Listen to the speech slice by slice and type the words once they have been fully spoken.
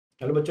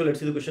Hello bachcho, let's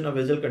see the question. A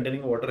vessel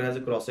containing water has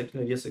a cross section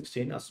area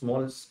 16, a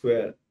small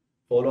square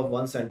hole of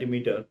 1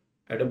 centimeter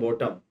at the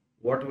bottom.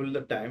 What will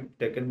the time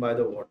taken by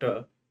the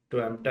water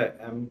to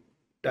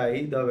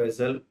empty the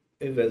vessel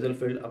if vessel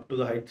filled up to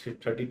the height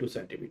 32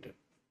 centimeter?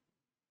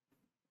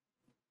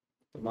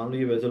 तो मान लो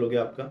ये vessel हो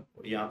गया आपका,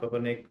 और यहाँ पे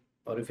अपन ने एक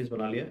ऑरिफिस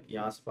बना लिया,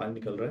 यहाँ से पानी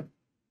निकल रहा है,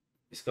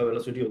 इसका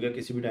वेलोसिटी हो गया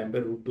किसी भी टाइम पे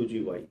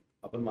 √2g y,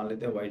 अपन मान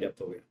लेते हैं y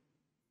डेप्थ हो गया,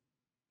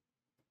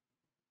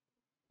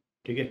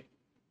 ठीक है।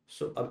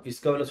 सो अब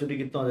इसका वेलोसिटी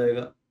कितना हो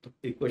जाएगा, तो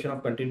इक्वेशन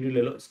ऑफ कंटिन्यूटी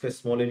ले लो, इसका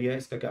स्मॉल एरिया है,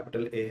 इसका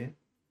कैपिटल ए है,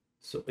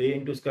 सो ए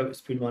इंटू इसका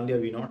स्पीड मान लिया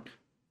v0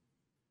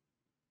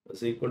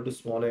 is equal to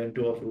small A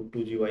into of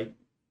 √2g y।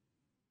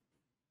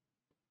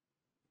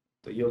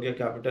 तो ये हो गया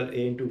कैपिटल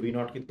ए इंटू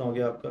v0, कितना हो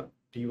गया आपका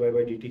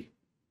dy/dt।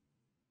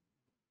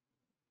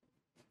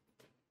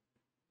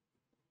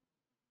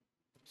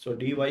 So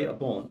dy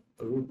upon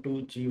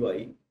 √2g y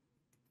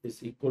is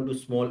equal to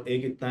small ए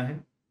कितना है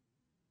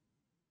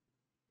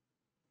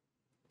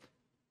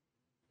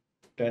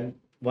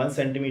 1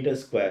 सेंटीमीटर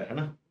स्क्वायर है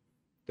ना,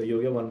 तो ये हो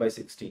गया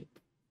 1/16।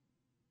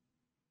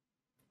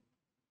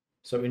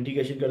 सब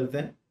इंटीग्रेशन कर देते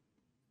हैं,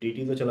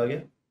 dt तो चला गया,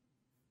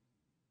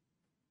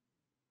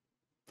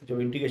 तो जब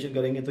इंटीग्रेशन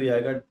करेंगे तो ये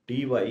आएगा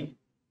dy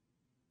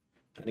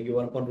यानी कि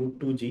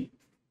 1/√2g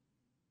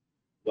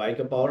y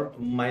का पावर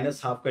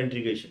 -½ का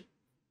integration,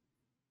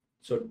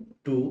 so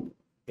 2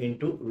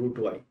 into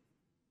 √y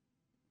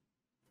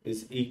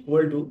is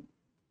equal to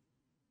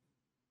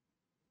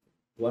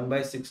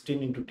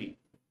 1/16 into t।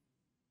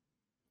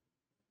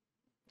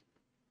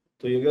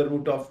 तो ये गया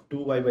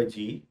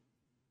 √2y/g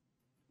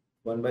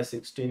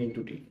 1/16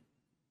 इंटू t।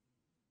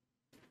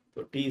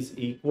 तो t is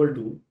equal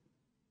to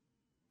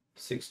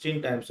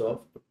 16 times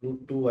of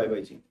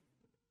 √2y/g,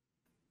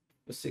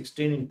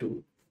 16 into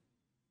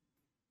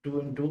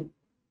 2 into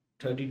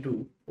 32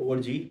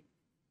 over g,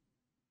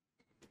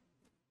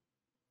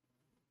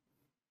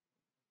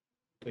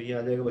 तो ये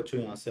आ जाएगा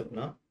बच्चों यहाँ से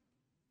अपना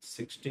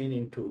 16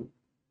 इंटू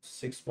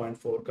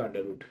 6.4 का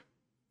अंडर रूट,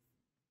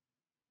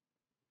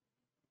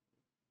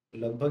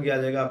 लगभग ये आ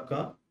जाएगा आपका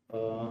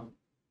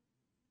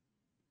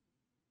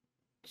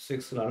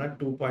 6 लाना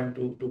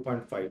 2.2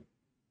 2.5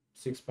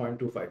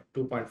 6.25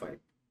 2.5,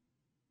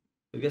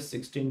 तो क्या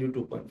 16 इंटू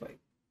 2.5,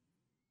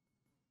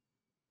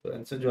 तो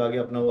आंसर जो आ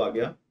गया अपना वो आ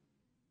गया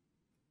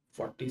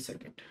 40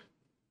 सेकेंड।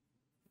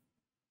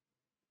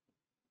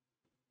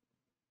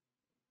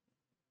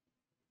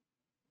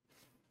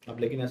 अब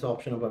लेकिन ऐसा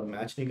ऑप्शन अब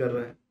मैच नहीं कर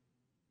रहा है,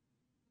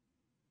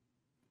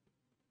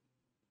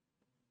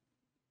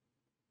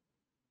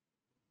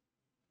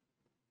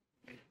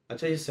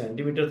 अच्छा ये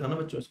सेंटीमीटर था ना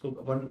बच्चों, इसको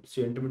अपन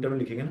सेंटीमीटर में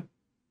लिखेंगे ना,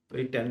 तो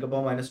ये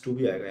 10⁻⁻²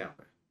 भी आएगा यहाँ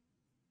पे,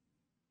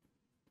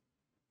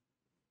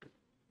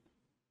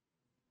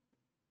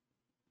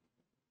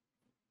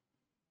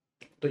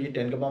 तो ये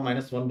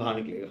 10⁻⁻1 बाहर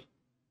निकलेगा,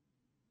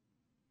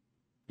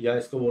 या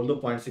इसको बोल दो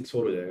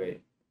 0.64 हो जाएगा,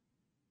 ये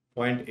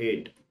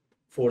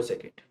 0.84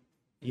 सेकेंड,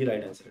 ये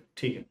राइट आंसर है,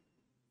 ठीक है।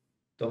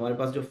 तो हमारे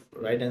पास जो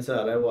राइट आंसर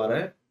आ रहा है वो आ रहा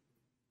है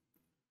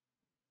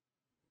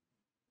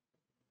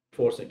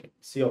 4 second.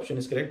 C option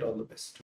is correct, all the best.